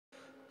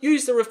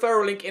Use the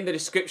referral link in the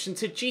description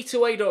to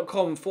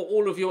g2a.com for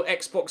all of your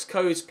Xbox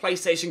codes,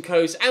 PlayStation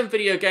codes and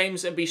video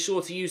games, and be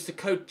sure to use the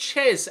code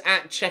CHES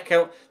at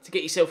checkout to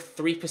get yourself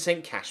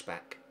 3%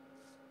 cashback.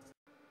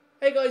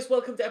 Hey guys,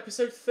 welcome to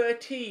episode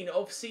 13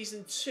 of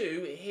Season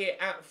 2 here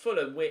at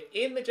Fulham. We're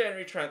in the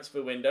January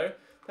transfer window.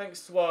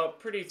 Thanks to our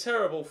pretty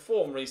terrible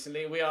form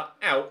recently, we are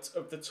out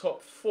of the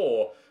top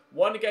 4.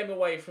 One game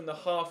away from the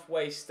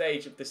halfway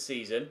stage of the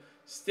season.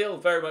 Still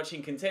very much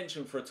in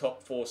contention for a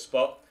top 4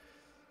 spot.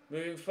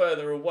 Moving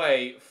further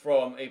away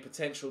from a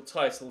potential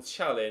title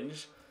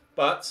challenge.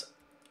 But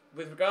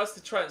with regards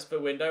to transfer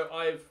window,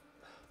 I've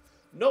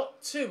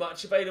not too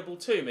much available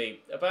to me.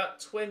 About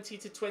 20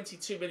 to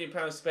 22 million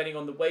pounds depending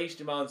on the wage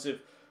demands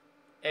of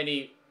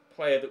any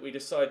player that we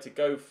decide to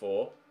go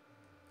for.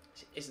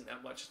 It isn't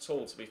that much at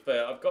all, to be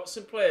fair. I've got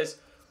some players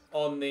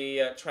on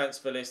the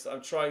transfer list that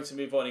I'm trying to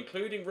move on,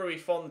 including Rui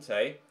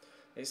Fonte.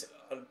 It's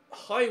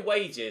high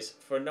wages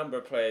for a number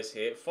of players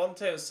here.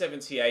 Fonte on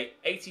 78,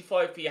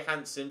 85 for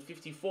Johansson,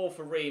 54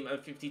 for Ream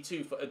and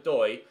 52 for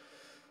Odoi.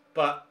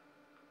 But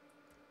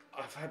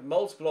I've had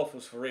multiple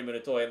offers for Ream and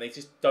Odoi and they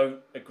just don't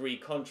agree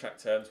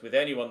contract terms with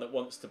anyone that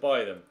wants to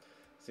buy them.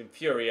 It's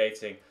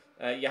infuriating.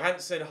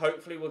 Johansson,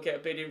 hopefully we'll get a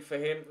bid in for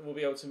him. We'll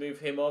be able to move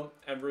him on.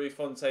 And Rui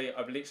Fonte,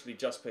 I've literally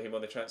just put him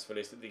on the transfer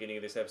list at the beginning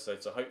of this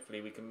episode. So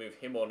hopefully we can move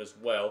him on as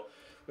well.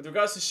 With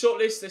regards to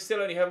shortlist, they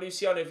still only have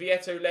Luciano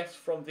Vietto left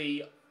from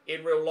the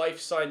in real life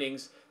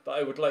signings that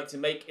I would like to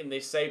make in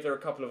this save. There are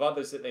a couple of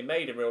others that they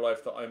made in real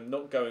life that I'm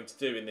not going to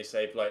do in this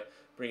save, like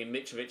bringing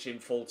Mitrovic in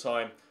full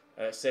time.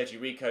 Sergi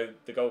Rico,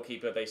 the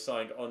goalkeeper they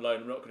signed on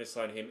loan, I'm not going to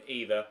sign him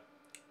either.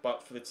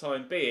 But for the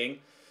time being,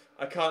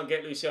 I can't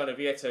get Luciano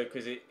Vietto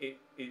because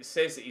it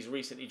says that he's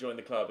recently joined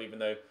the club, even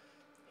though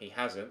he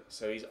hasn't.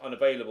 So he's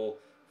unavailable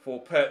for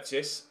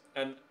purchase.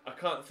 And I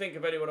can't think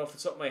of anyone off the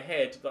top of my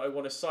head that I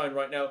want to sign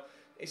right now.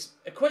 It's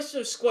a question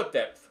of squad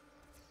depth.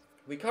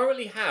 We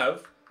currently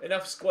have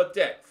enough squad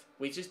depth.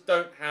 We just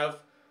don't have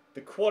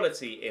the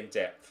quality in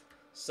depth.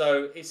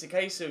 So it's a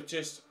case of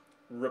just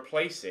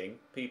replacing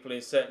people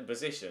in certain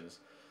positions.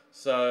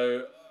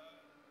 So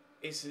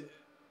it's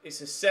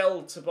a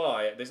sell to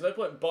buy. There's no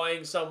point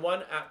buying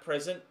someone at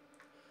present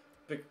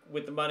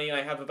with the money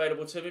I have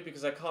available to me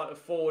because I can't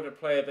afford a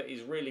player that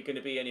is really going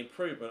to be an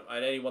improvement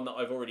on anyone that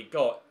I've already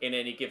got in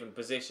any given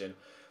position.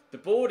 The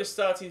board is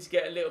starting to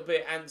get a little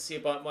bit antsy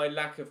about my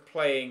lack of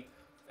playing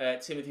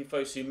Timothy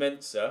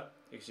Fosu-Mensah.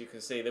 As you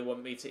can see, they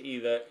want me to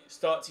either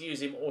start to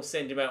use him or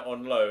send him out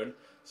on loan.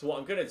 So what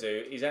I'm going to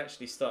do is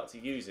actually start to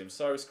use him.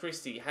 Cyrus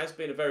Christie has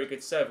been a very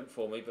good servant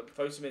for me, but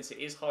Fosu-Mensah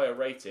is higher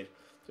rated.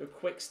 So a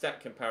quick stat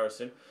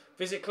comparison.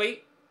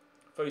 Physically,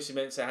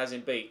 Fosu-Mensah has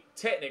him beat.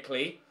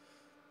 Technically,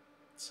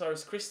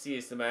 Cyrus Christie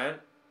is the man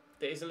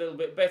that is a little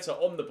bit better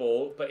on the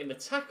ball, but in the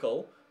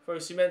tackle,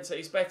 Fosu-Mensah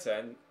is better.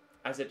 And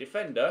as a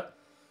defender,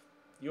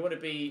 you want to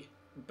be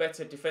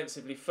better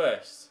defensively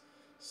first.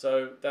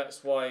 So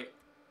that's why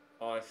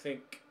I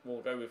think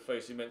we'll go with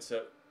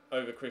Fosu-Mensah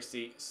over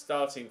Christie,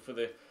 starting for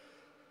the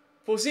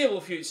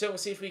foreseeable future. We'll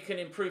see if we can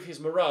improve his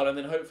morale, and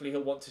then hopefully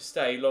he'll want to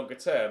stay longer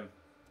term.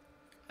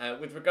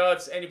 With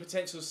regards to any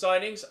potential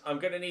signings, I'm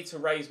going to need to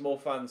raise more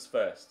funds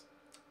first.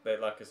 But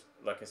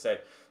like I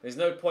said, there's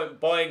no point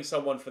buying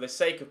someone for the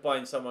sake of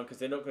buying someone because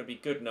they're not going to be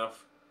good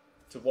enough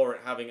to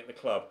warrant having at the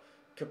club.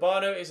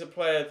 Cabano is a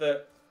player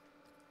that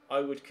I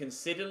would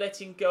consider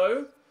letting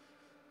go,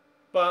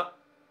 but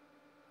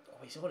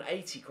he's on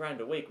 80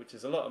 grand a week, which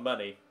is a lot of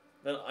money.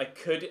 Then I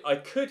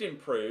could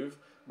improve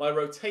my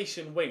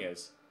rotation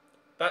wingers.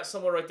 That's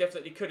somewhere I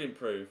definitely could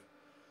improve.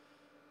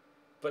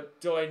 But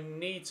do I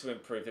need to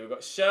improve them? We've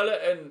got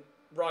Charlotte and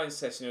Ryan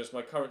Sessegnon as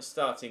my current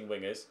starting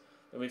wingers.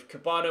 Then we've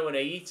Cabano and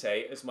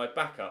Aite as my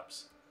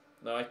backups.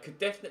 Now I could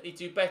definitely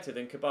do better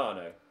than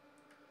Cabano.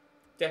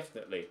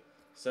 Definitely.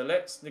 So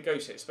let's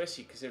negotiate,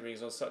 especially considering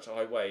he's on such a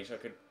high wage. I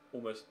could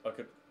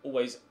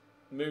always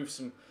move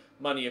some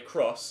money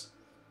across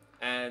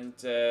and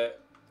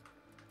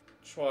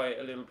try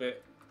a little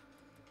bit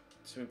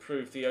to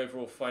improve the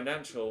overall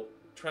financial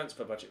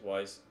transfer budget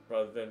wise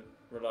rather than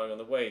relying on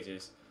the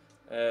wages.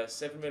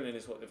 7 million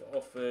is what they've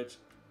offered.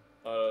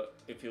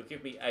 If you'll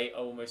give me 8,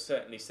 I'll almost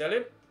certainly sell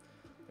him.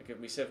 They'll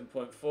give me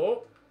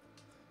 7.4.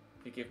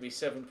 If you give me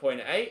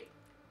 7.8,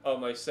 I'll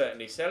most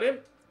certainly sell him.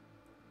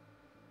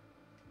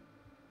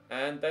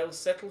 And they'll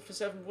settle for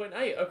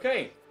 7.8.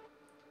 Okay.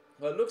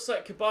 Well, it looks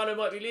like Cabano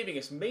might be leaving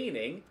us,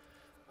 meaning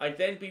I'd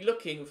then be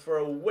looking for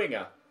a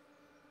winger.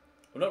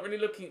 I'm not really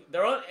looking.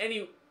 There aren't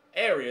any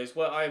areas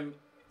where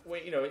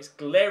it's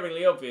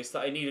glaringly obvious that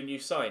I need a new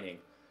signing.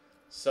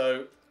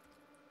 So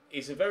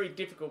it's a very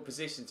difficult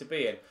position to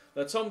be in.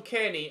 Now, Tom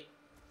Kearney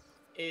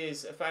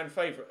is a fan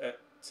favourite at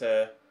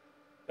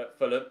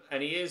Fulham,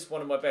 and he is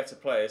one of my better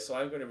players, so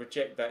I'm going to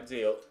reject that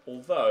deal.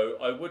 Although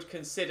I would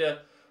consider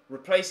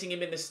replacing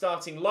him in the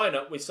starting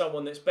lineup with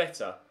someone that's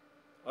better,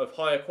 of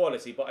higher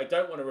quality, but I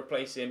don't want to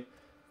replace him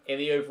in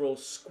the overall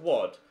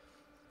squad.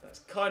 That's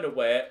kind of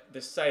where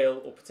the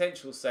sale or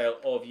potential sale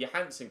of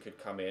Johansson could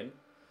come in.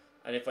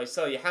 And if I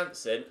sell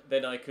Johansson,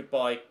 then I could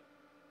buy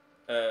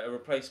a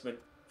replacement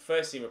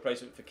first team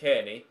replacement for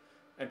Kearney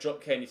and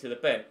drop Kearney to the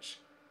bench.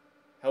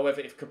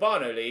 However, if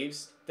Cabano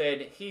leaves,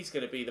 then he's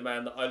going to be the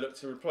man that I look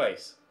to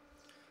replace.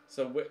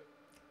 So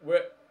we're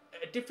at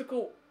a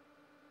difficult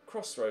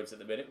crossroads at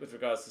the minute with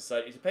regards to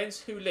side. It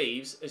depends who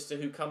leaves as to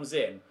who comes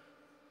in,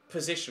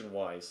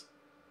 position-wise.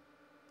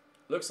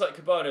 Looks like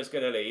Cabano's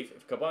going to leave.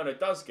 If Cabano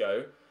does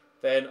go,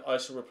 then I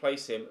shall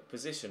replace him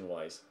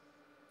position-wise.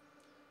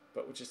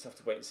 But we'll just have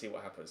to wait and see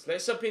what happens.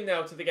 Let's jump in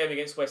now to the game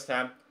against West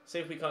Ham. See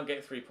if we can't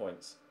get 3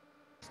 points.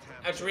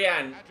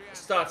 Adrian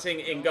starting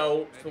in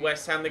goal for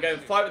West Ham. They're going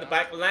 5 at the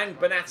back. Lang,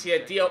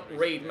 Benatia, Diop,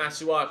 Reid,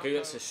 Masuaku.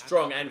 That's a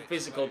strong and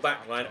physical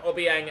backline.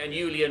 Obiang and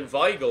Julian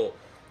Weigl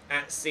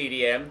at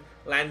CDM.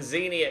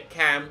 Lanzini at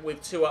cam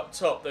with 2 up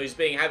top. Those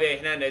being Javier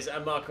Hernandez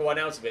and Marko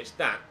Arnautovic.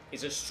 That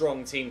is a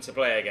strong team to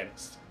play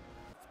against.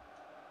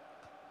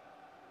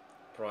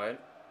 Brian.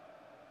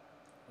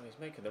 Well, he's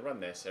making the run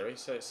there, Seri.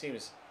 So it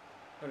seems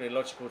only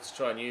logical to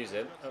try and use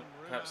him.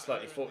 Perhaps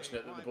slightly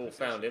fortunate that the ball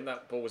found him.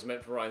 That ball was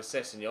meant for Ryan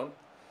Sessegnon.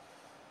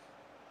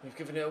 We've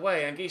given it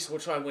away. Anguissa will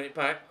try and win it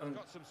back. I'm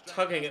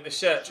tugging at the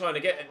shirt, trying to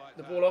get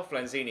the ball off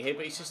Lanzini here,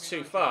 but he's just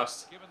too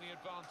fast.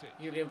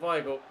 Julian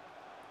Weigl.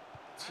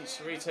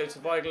 Chicharito to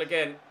Weigl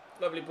again.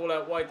 Lovely ball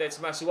out wide there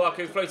to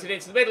Masuaku. Floated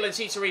into the middle and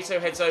Chicharito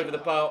heads over the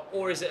bar.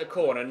 Or is it a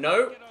corner?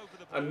 No.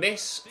 A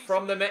miss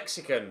from the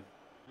Mexican.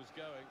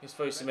 Here's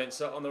Fosu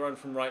Mensah on the run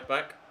from right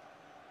back.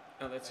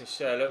 Out there to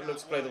Sherlock.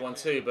 Looks to play the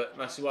 1-2, but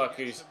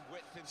Masuaku's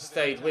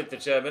stayed with the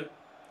German.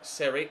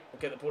 Seri will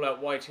get the ball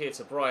out wide here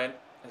to Brian.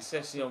 And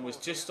Sessegnon was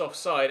just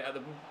offside at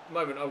the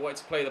moment I wanted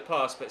to play the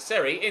pass, but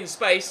Seri in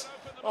space.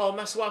 Oh,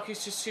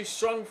 Masuaku's just too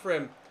strong for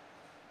him.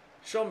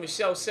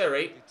 Jean-Michel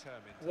Seri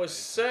was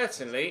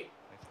certainly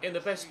in the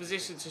best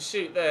position to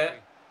shoot there,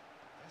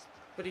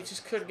 but he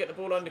just couldn't get the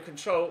ball under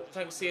control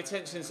thanks to the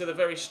attentions of the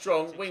very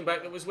strong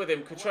wing-back that was with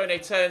him.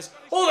 Cutrone turns.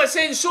 Oh, that's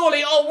in,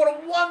 surely. Oh,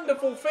 what a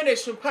wonderful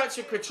finish from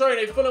Patrick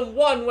Cutrone. Fulham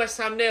 1, West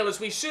Ham 0,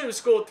 as we should have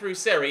scored through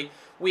Seri.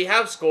 We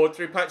have scored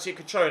through Patrick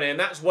Cutrone, and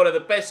that's one of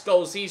the best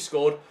goals he's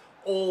scored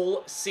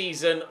all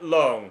season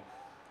long.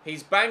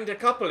 He's banged a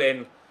couple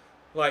in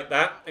like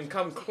that and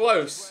come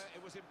close,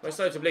 most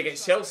notably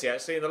against Chelsea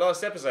actually in the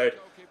last episode,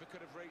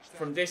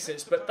 from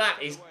distance, but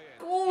that is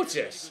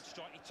gorgeous.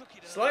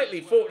 Slightly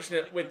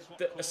fortunate with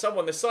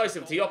someone the size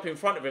of Diop in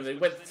front of him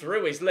that went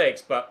through his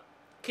legs, but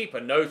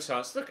keeper no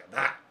chance. Look at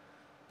that.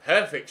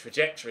 Perfect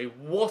trajectory.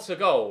 What a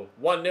goal.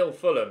 1-0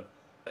 Fulham.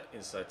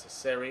 Inside to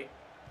Seri.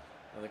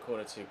 And the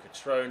corner to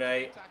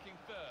Cutrone.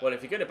 Well,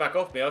 if you're going to back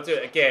off me, I'll do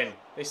it again.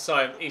 This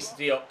time, Issa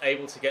Diop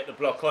able to get the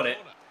block on it.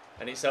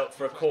 And it's up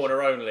for a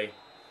corner only.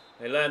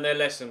 They learn their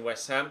lesson,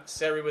 West Ham.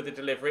 Seri with the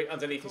delivery.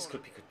 Underneath this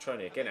could be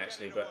Cutrone again,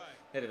 actually. But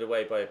headed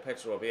away by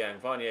Pedro Obiang.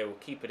 Varnier will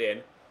keep it in.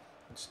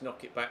 And just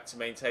knock it back to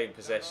maintain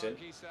possession.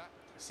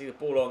 See the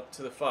ball on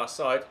to the far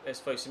side.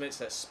 There's Fosu Mensah.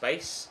 That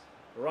space.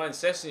 Ryan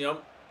Sessegnon.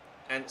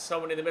 And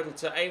someone in the middle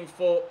to aim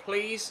for,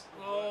 please.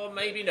 Or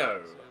maybe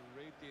no.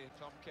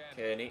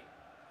 Kearney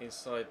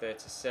inside there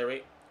to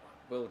Seri.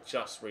 Will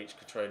just reach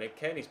Cutrone.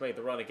 Kearney's made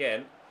the run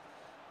again.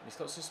 He's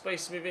got some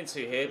space to move into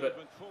here, but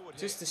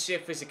just the sheer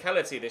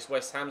physicality of this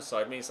West Ham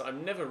side means that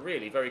I'm never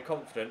really very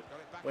confident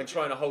when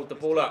trying to hold the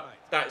ball up.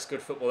 That's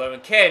good football though.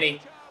 And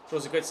Kearney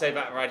draws a good save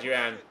out of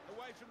Adrian.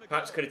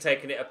 Perhaps could have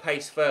taken it a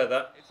pace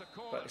further,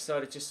 but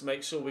decided just to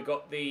make sure we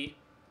got the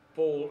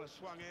ball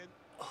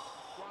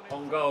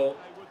on goal.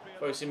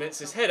 Fosu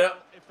Mensah's header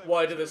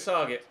wide of the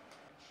target.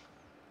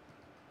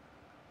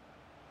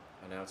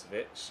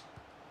 Arnautovic.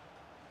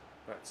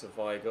 Back to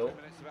Weigl.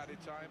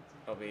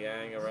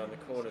 Obiang around the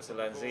corner to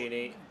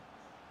Lanzini.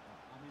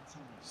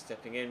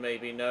 Stepping in,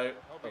 maybe no.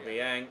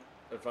 Obiang.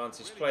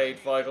 Advantage played.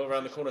 Weigl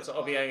around the corner to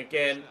Obiang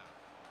again.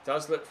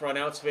 Does look for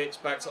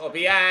Arnautovic. Back to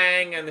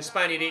Obiang. And the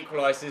Spaniard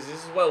equalises. This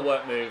is a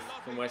well-worked move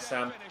from West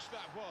Ham.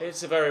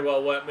 It's a very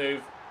well-worked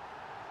move.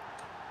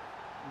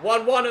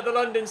 1-1 at the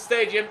London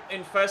Stadium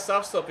in first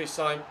half stoppage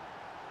time.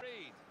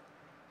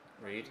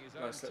 Reid,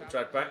 nice little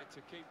drag back.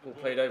 Ball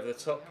played over the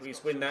top.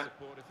 Please win that.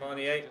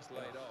 Varnier.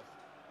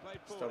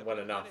 It's done well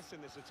enough.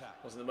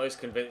 Wasn't the most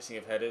convincing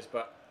of headers,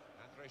 but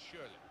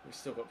we've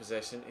still got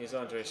possession. Here's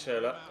Andre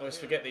Schürrle. I always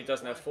forget that he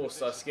doesn't have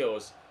 4-star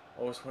skills.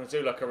 I always want to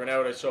do like a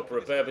Ronaldo chop or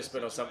a Berber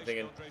spin or something,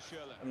 and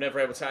I'm never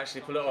able to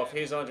actually pull it off.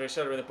 Here's Andre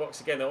Schürrle in the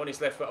box again. They're on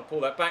his left foot. I'll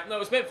pull that back. No, it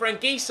was meant for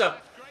Anguissa.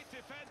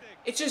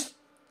 It just...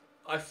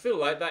 I feel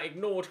like that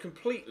ignored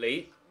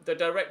completely the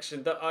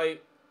direction that I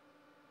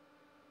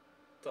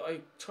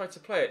tried to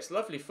play. It's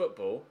lovely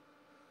football.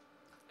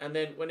 And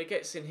then when it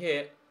gets in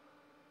here,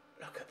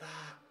 look at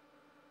that.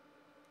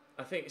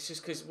 I think it's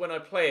just because when I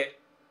play it,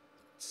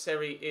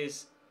 Seri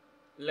is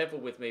level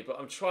with me, but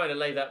I'm trying to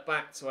lay that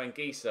back to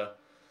Anguissa.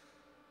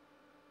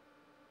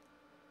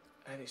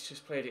 And it's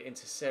just played it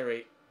into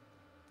Seri.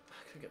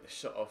 I couldn't get the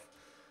shot off.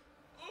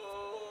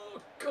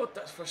 Oh, God,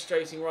 that's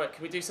frustrating. Right,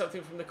 can we do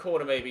something from the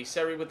corner maybe?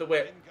 Seri with the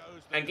whip.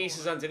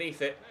 Anguissa's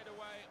underneath it.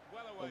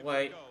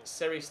 Away.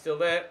 Seri's still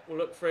there. We'll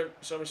look for him.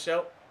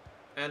 Jean-Michel.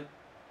 And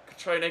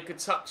Cutrone, good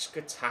touch.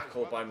 Good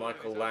tackle by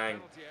Michael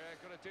Lang.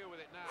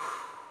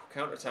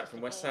 Counter-attack from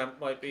West Ham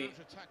might be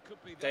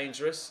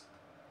dangerous.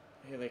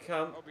 Here they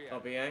come.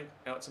 Obiang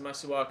out to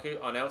Masuaku.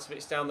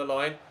 Arnautovic's down the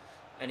line.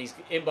 And he's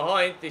in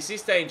behind. This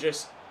is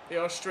dangerous.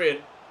 The Austrian.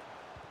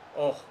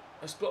 Oh,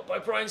 that's blocked by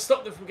Brian.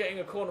 Stop them from getting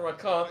a corner. I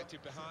can't.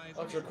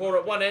 After a corner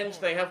at one end,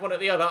 they have one at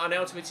the other.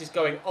 Arnautovic is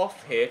going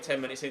off here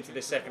 10 minutes into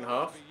the second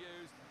half.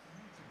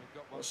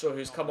 Not sure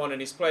who's come on in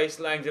his place.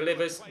 Lang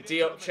delivers.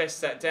 Diop chests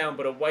that down,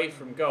 but away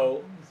from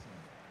goal.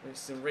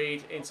 Winston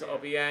Reid into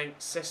Obiang.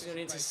 Session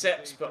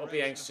intercepts, but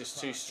Obiang's just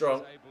too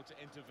strong.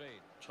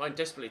 Trying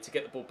desperately to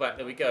get the ball back.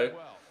 There we go.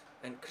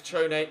 And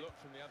Catrone.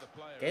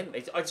 Again,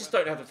 I just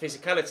don't have the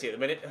physicality at the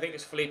minute. I think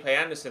it's Felipe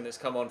Anderson that's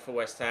come on for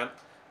West Ham.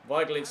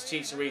 Weigl into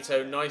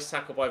Chicharito. Nice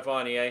tackle by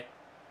Varnier.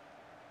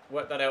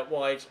 Work that out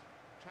wide.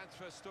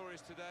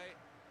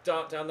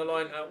 Dart down the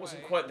line. That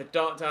wasn't quite the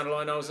dart down the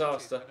line I was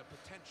after.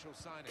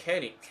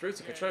 Kenny through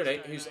to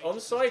Catrone, who's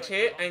onside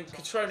here. And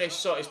Catrone's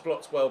shot is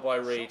blocked well by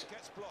Reid.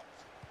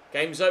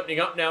 Game's opening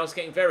up now. It's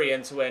getting very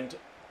end-to-end.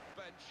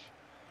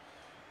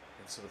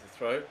 Into with the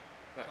throw.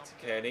 Back to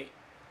Kenny.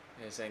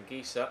 There's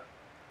Anguissa.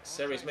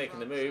 Seri's making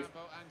the move.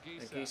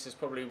 Anguissa's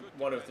probably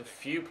one of the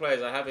few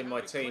players I have in my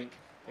team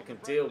that can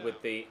deal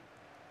with the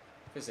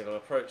physical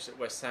approach that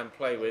West Ham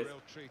play with.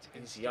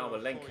 Here's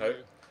Yarmolenko.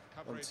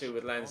 1-2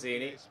 with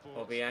Lanzini.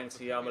 Obiang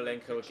to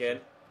Yarmolenko again.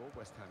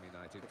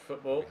 Good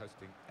football.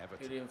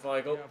 Julian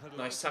Weigl.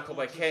 Nice tackle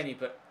by Kenny,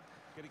 but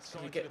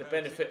can you get the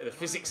benefit of the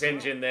physics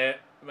engine there?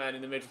 Man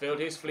in the midfield.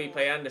 Here's Felipe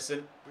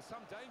Anderson.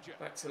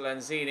 Back to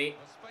Lanzini.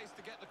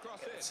 Get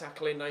the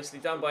tackle in, nicely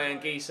done by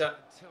Anguissa.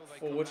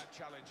 Forward.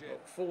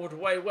 Forward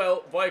way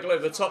well. Weigl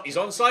over the top. He's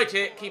onside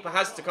here. Keeper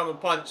has to come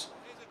and punch.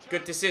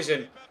 Good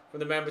decision from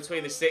the man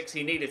between the sticks.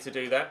 He needed to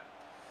do that.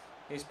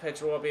 Here's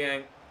Pedro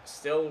Obiang.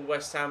 Still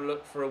West Ham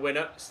look for a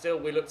winner. Still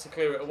we look to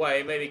clear it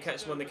away. Maybe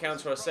catch them on the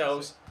counter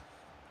ourselves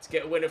to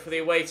get a winner for the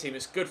away team.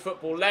 It's good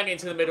football. Lang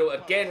into the middle.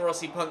 Again,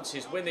 Rossi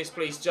punches. Win this,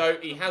 please, Joe.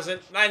 He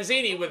hasn't.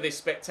 Lanzini with this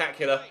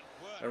spectacular.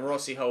 And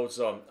Rossi holds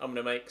on. I'm going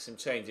to make some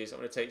changes. I'm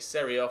going to take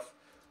Seri off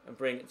and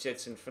bring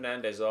Jedson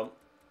Fernandez on.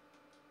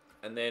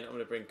 And then I'm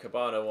going to bring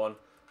Cabano on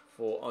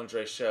for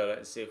Andre Schürrle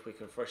and see if we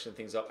can freshen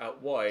things up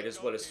out wide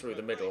as well as through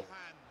the middle.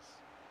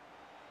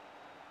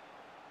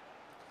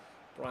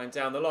 Brian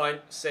down the line.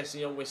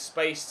 Sessegnon with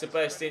space to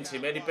burst into.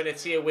 Mehdi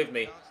Benatia with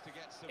me.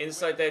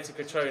 Inside there to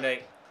Catrone.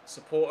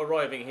 Support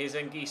arriving. Here's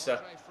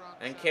Anguissa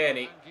and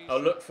Kearney.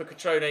 I'll look for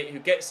Catrone who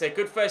gets there.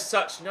 Good first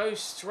touch. No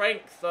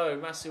strength though.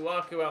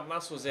 Masuaku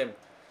outmuscles him.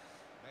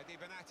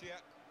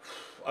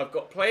 I've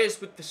got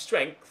players with the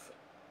strength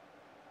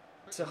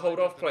to hold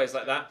off players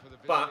like that,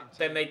 but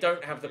then they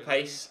don't have the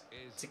pace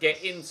to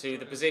get into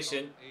the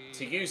position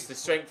to use the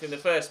strength in the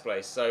first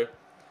place. So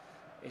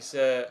it's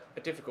a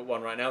difficult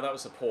one right now. That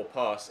was a poor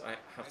pass, I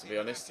have to be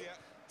honest.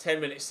 10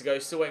 minutes to go.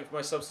 Still waiting for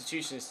my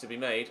substitutions to be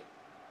made.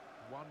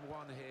 1-1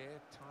 here,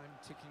 time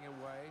ticking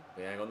away.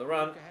 Beang on the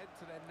run.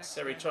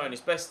 Seri trying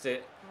his best to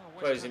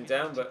close him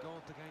down, but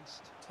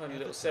tiny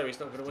little Seri's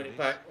not going to win it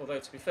back. Although,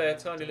 to be fair,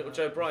 tiny little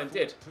Joe Bryan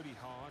did.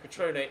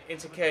 Catrone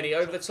into Kearney,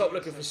 over the top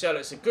looking for Schürrle.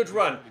 It's a good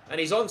run, and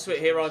he's onto it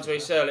here, Andre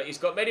Schürrle. He's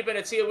got Mehdi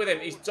Benatia with him.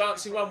 He's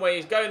dancing one way,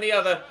 he's going the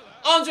other.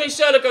 Andre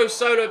Schürrle goes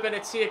solo.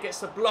 Benatia gets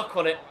the block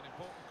on it,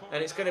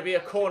 and it's going to be a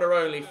corner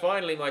only.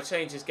 Finally, my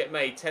changes get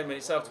made 10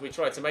 minutes after we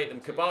tried to make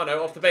them.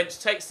 Cabano off the bench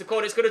takes the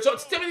corner. It's going to drop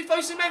to Timothy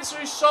Fosu-Mensah.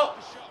 His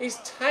shot is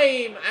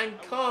tame and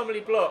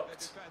calmly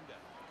blocked.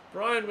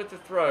 Brian with the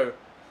throw.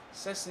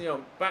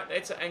 Sessegnon back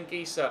there to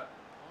Anguissa.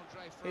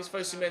 Here's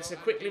Fosu-Mensah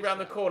quickly round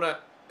the corner.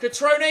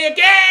 Catrone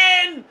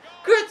again!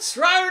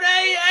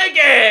 Catrone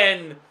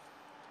again!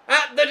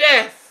 At the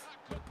death.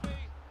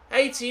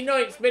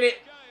 89th minute.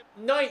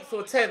 9th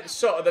or 10th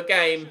shot of the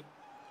game.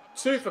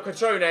 2 for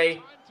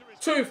Catrone.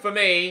 2 for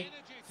me.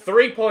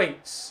 3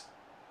 points.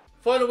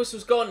 Final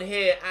whistle's gone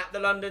here at the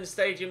London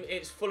Stadium.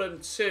 It's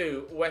Fulham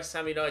 2, West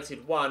Ham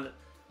United 1.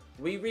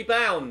 We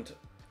rebound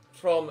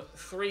from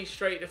 3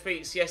 straight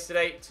defeats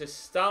yesterday to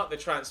start the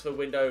transfer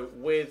window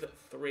with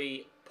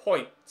 3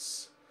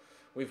 points.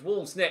 With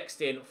Wolves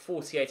next in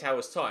 48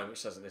 hours time,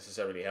 which doesn't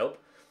necessarily help.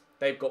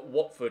 They've got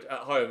Watford at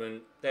home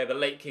and they're the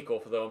late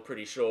kickoff, although I'm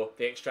pretty sure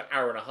the extra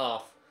hour and a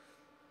half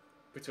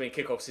between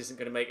kickoffs isn't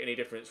going to make any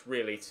difference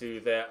really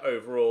to their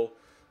overall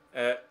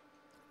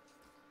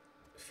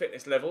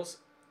fitness levels.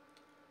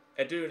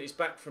 Edun is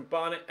back from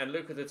Barnet and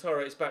Luca de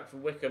Toro is back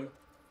from Wickham.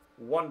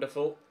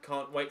 Wonderful.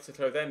 Can't wait to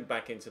throw them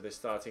back into the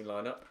starting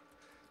lineup,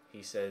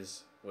 he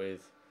says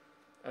with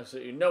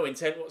absolutely no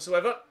intent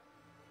whatsoever.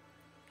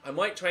 I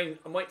might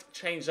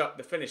change up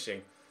the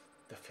finishing.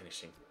 I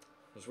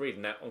was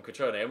reading that on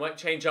Catrone. I might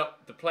change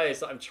up the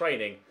players that I'm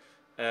training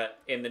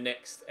in the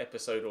next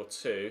episode or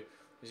two.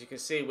 As you can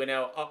see, we're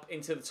now up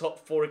into the top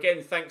 4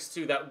 again, thanks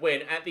to that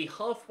win at the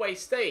halfway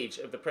stage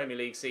of the Premier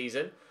League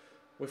season.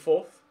 We're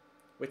 4th.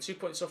 We're 2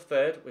 points off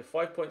 3rd. We're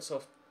 5 points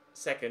off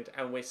 2nd,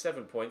 and we're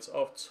 7 points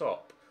off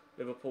top.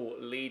 Liverpool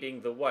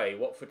leading the way.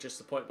 Watford just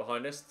a point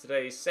behind us.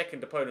 Today's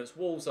second opponents,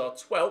 Wolves, are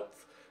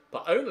 12th,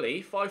 but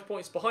only 5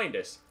 points behind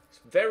us. It's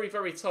very,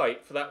 very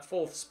tight for that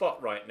 4th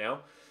spot right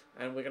now.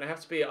 And we're going to have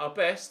to be at our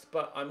best,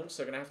 but I'm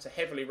also going to have to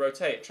heavily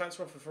rotate.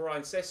 Transfer offer for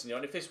Ryan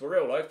Sessegnon. If this were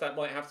real life, that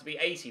might have to be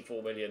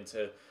 84 million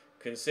to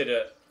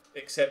consider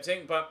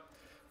accepting. But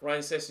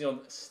Ryan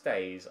Sessegnon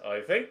stays,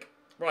 I think.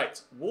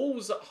 Right,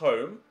 Wolves at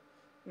home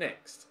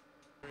next.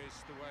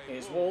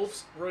 Here's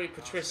Wolves. Rui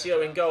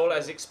Patricio in goal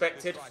as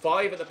expected.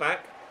 5 at the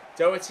back.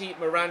 Doherty,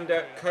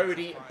 Miranda,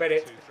 Cody,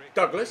 Bennett,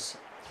 Douglas.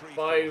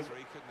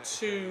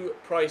 5-2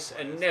 Price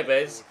and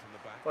Neves.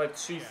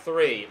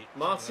 5-2-3.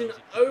 Martin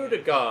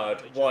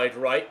Odegaard wide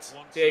right.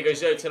 Diego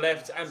Jota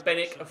left. And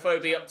Benik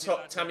Afobe up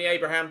top. Tammy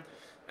Abraham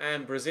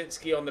and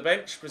Brzezinski on the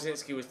bench.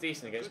 Brzezinski was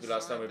decent against me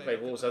last time we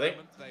played Wolves, I think.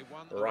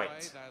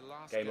 Right.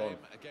 Game on.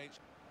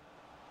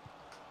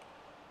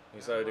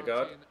 Here's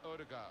Odegaard.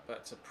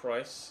 Back to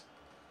Price.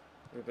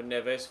 Ruben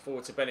Neves.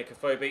 Forward to Benik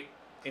Afobe.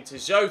 Into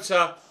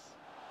Jota.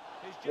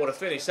 What a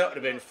finish that would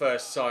have been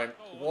first time.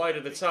 Wide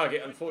of the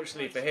target,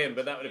 unfortunately for him,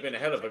 but that would have been a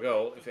hell of a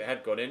goal if it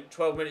had gone in.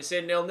 12 minutes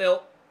in,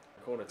 0-0.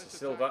 Corner to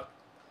Silva.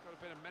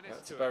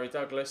 Back to Barry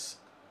Douglas.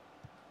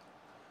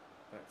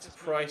 Back to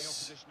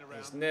Price.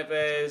 There's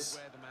Neves.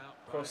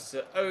 Cross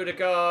to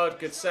Odegaard.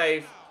 Good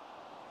save.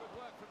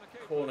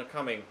 Corner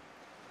coming.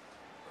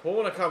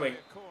 Corner coming.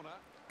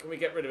 Can we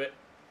get rid of it?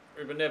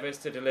 Ruben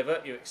Neves to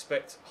deliver. You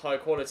expect high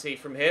quality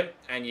from him,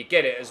 and you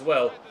get it as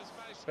well.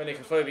 Benik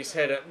Afobe's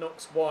header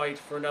knocks wide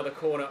for another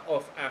corner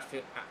off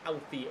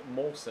Alfie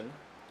Mawson.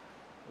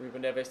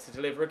 Ruben Neves to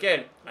deliver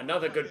again.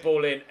 Another good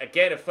ball in.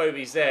 Again,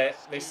 Afobe's there.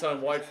 This time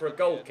wide for a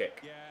goal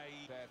kick.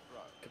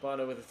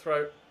 Cabano with a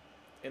throw.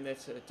 In there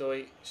to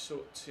Adoy.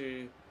 Short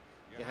to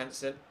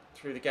Johansson.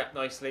 Through the gap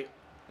nicely.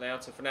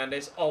 Layout to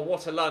Fernandes. Oh,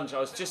 what a lunge. I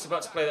was just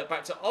about to play that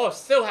back to... Oh,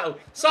 still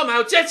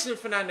somehow Jetson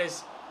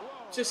Fernandes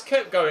just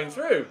kept going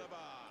through.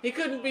 He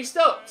couldn't be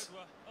stopped.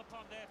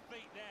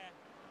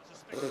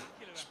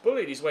 Just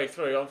bullied his way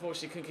through.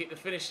 Unfortunately, couldn't keep the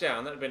finish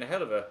down. That would have been a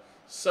hell of a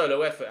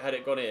solo effort had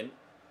it gone in.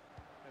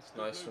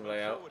 Nice from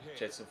Leao.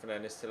 Jetson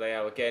Fernandes to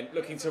Leao again.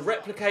 Looking to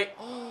replicate.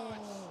 Oh,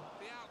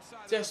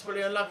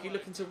 desperately unlucky.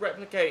 Looking to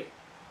replicate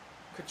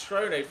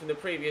Catrone from the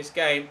previous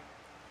game.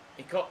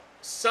 He got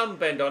some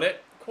bend on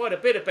it. Quite a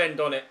bit of bend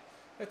on it.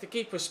 Had the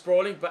keeper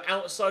sprawling, but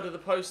outside of the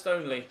post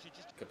only.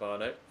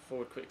 Cabano.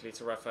 Forward quickly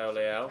to Rafael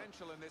Leao.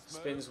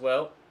 Spins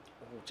well.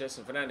 Oh,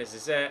 Jetson Fernandes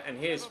is there. And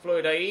here's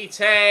Floyd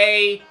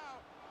Aite.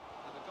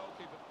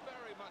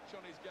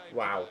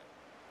 Wow.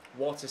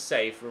 What a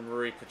save from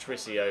Rui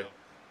Patricio.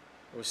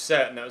 I was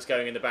certain that was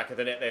going in the back of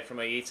the net there from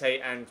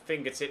Aite, and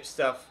fingertip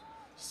stuff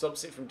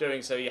stops it from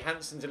doing so.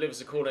 Johansson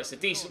delivers a corner. It's a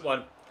decent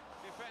one.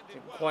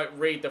 Didn't quite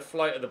read the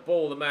flight of the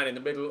ball, the man in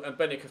the middle, and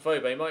Benik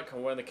Afobe might come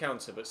away on the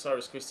counter, but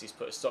Cyrus Christie's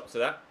put a stop to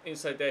that.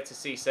 Inside there to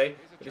Cisse.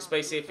 Bit of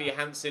space here for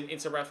Johansson.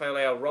 Into Rafael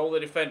Leao. Roll the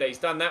defender. He's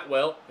done that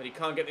well, but he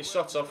can't get this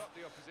shot off.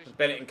 And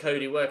Bennett and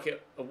Cody work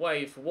it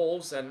away for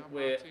Wolves, and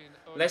we're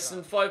less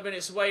than 5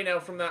 minutes away now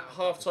from that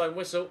half-time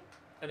whistle,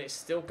 and it's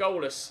still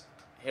goalless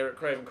here at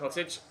Craven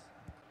Cottage.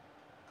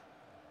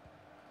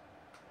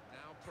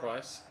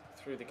 Price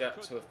through the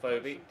gap to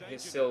Afobe.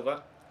 Here's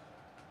Silva.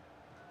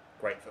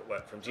 Great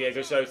footwork from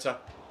Diego Jota.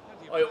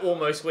 I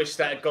almost wish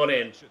that had gone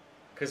in,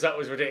 because that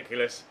was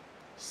ridiculous.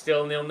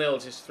 Still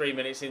 0-0 just 3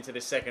 minutes into the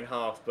second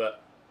half,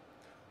 but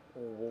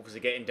Wolves are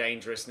getting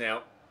dangerous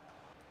now.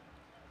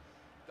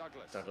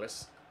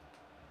 Douglas.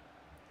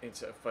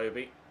 Into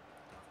Afobe.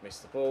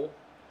 Missed the ball.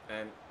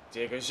 And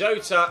Diego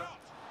Jota.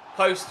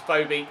 Post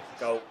Afobe.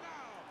 Goal.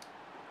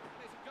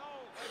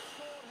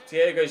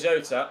 Diego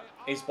Jota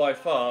is by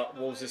far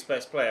Wolves'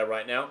 best player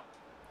right now.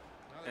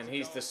 And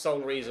he's the sole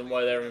reason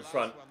why they're in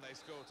front.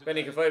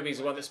 Benik Afobe is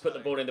the one that's put the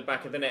ball in the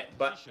back of the net,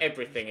 but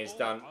everything is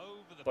done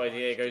by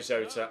Diego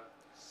Jota.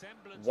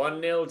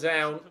 1-0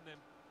 down.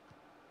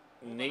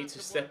 Need to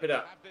step it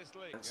up.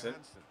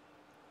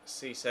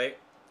 Cisse.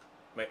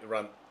 Make the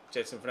run.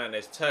 Jetson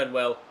Fernandes. Turn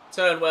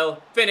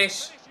well.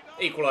 Finish.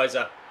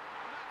 Equaliser.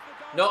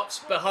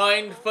 Not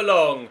behind for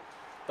long.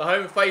 The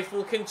home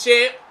faithful can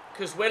cheer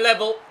because we're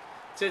level.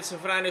 Jetson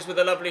Fernandes with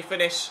a lovely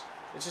finish.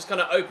 It's just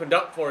kind of opened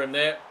up for him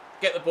there.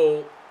 Get the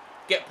ball.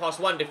 Get past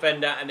one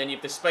defender, and then you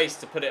have the space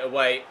to put it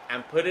away.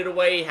 And put it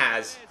away he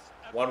has.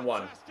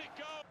 1-1.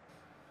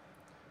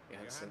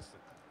 Johansson.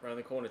 Around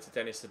the corner to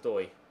Dennis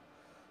Adoy.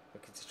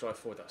 Looking to drive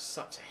forward. That was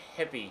such a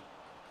heavy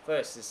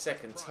first and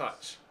second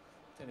touch.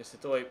 Dennis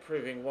Adoy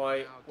proving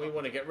why we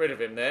want to get rid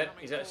of him there.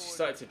 He's actually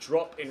started to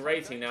drop in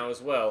rating now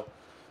as well.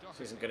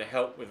 This isn't going to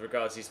help with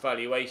regards to his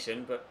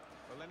valuation, but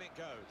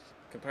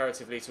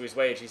comparatively to his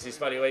wages, his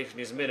valuation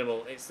is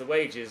minimal. It's the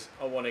wages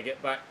I want to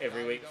get back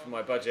every week for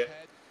my budget.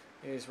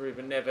 Here's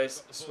Ruben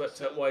Neves,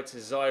 swept out wide to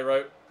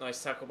Zyro.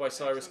 Nice tackle by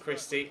Cyrus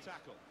Christie.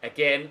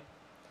 Again,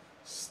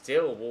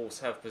 still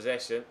Wolves have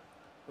possession.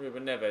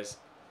 Ruben Neves.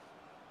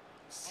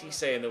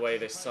 Cisse in the way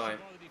this time.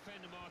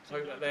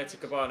 Poke that there to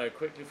Cabano.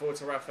 Quickly forward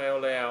to Rafael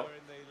Leao.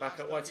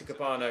 Back up wide to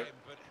Cabano.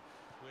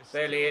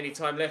 Barely any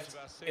time left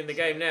in the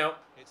game now.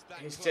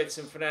 Here's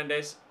Jetson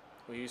Fernandes.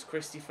 We'll use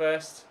Christie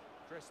first.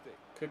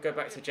 Could go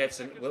back to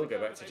Jedson. Will go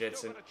back to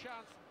Jedson.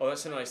 Oh,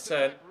 that's a nice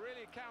turn.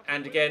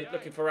 And again,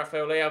 looking for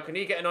Rafael Leao. Can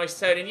he get a nice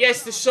turn in?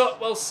 Yes, the shot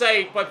well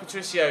saved by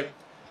Patricio.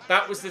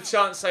 That was the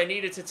chance they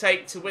needed to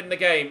take to win the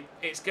game.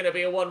 It's going to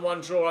be a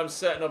 1-1 draw, I'm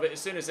certain of it, as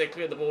soon as they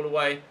clear the ball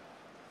away.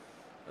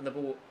 And the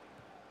ball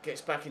gets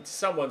back into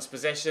someone's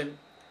possession.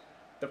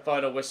 The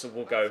final whistle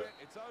will go.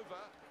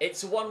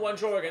 It's a 1-1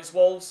 draw against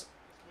Wolves.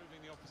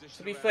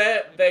 To be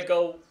fair, their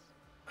goal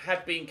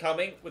had been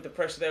coming with the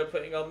pressure they were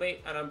putting on me,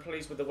 and I'm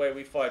pleased with the way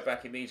we fired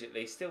back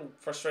immediately. Still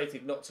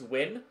frustrated not to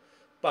win,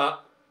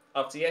 but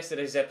after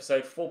yesterday's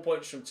episode, 4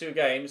 points from 2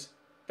 games,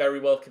 very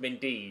welcome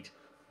indeed.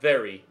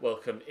 Very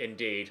welcome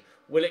indeed.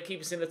 Will it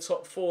keep us in the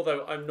top 4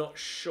 though? I'm not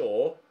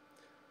sure.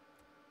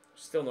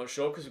 Still not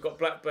sure, because we've got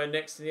Blackburn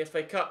next in the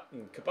FA Cup,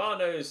 and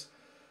Cabano's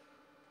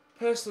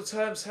personal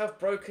terms have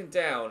broken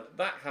down.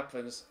 That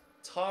happens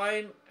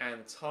time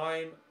and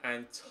time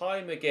and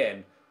time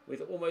again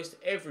with almost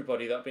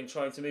everybody that I've been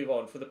trying to move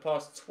on for the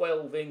past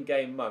 12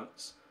 in-game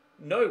months.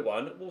 No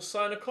one will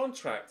sign a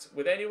contract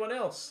with anyone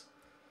else.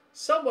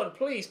 Someone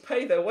please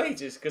pay their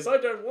wages, because I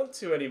don't want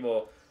to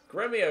anymore.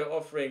 Gremio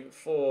offering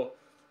for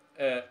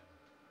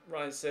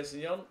Ryan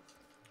Sessegnon.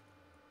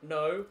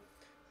 No.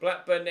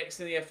 Blackburn next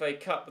in the FA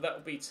Cup, but that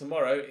will be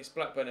tomorrow. It's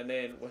Blackburn and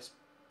then West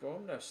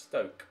Brom. No,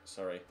 Stoke.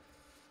 Sorry.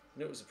 I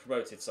knew it was a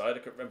promoted side. I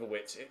couldn't remember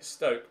which. It's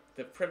Stoke.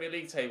 The Premier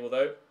League table,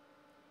 though,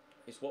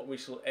 is what we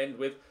shall end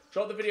with.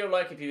 Drop the video a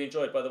like if you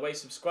enjoyed. By the way,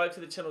 subscribe to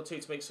the channel too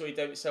to make sure you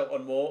don't miss out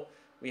on more.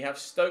 We have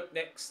Stoke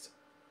next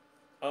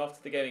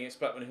after the game against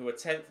Blackburn, who are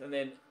 10th, and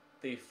then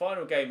the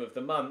final game of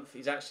the month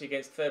is actually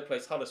against 3rd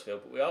place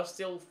Huddersfield. But we are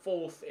still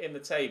 4th in the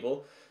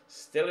table,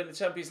 still in the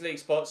Champions League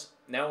spots.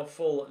 Now a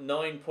full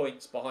 9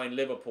 points behind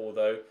Liverpool,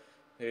 though,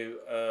 who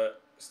are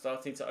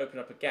starting to open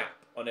up a gap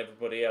on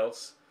everybody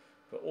else.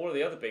 But all of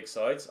the other big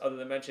sides, other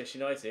than Manchester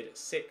United,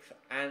 6th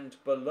and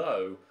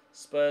below.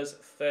 Spurs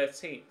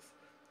 13th.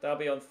 They'll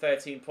be on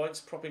 13 points,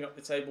 propping up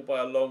the table by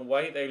a long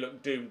way. They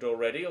look doomed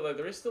already, although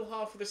there is still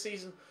half of the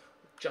season,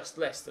 just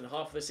less than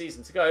half of the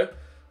season to go.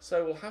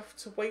 So we'll have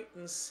to wait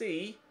and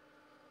see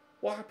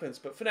what happens.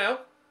 But for now,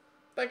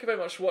 thank you very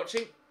much for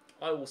watching.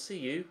 I will see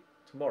you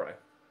tomorrow.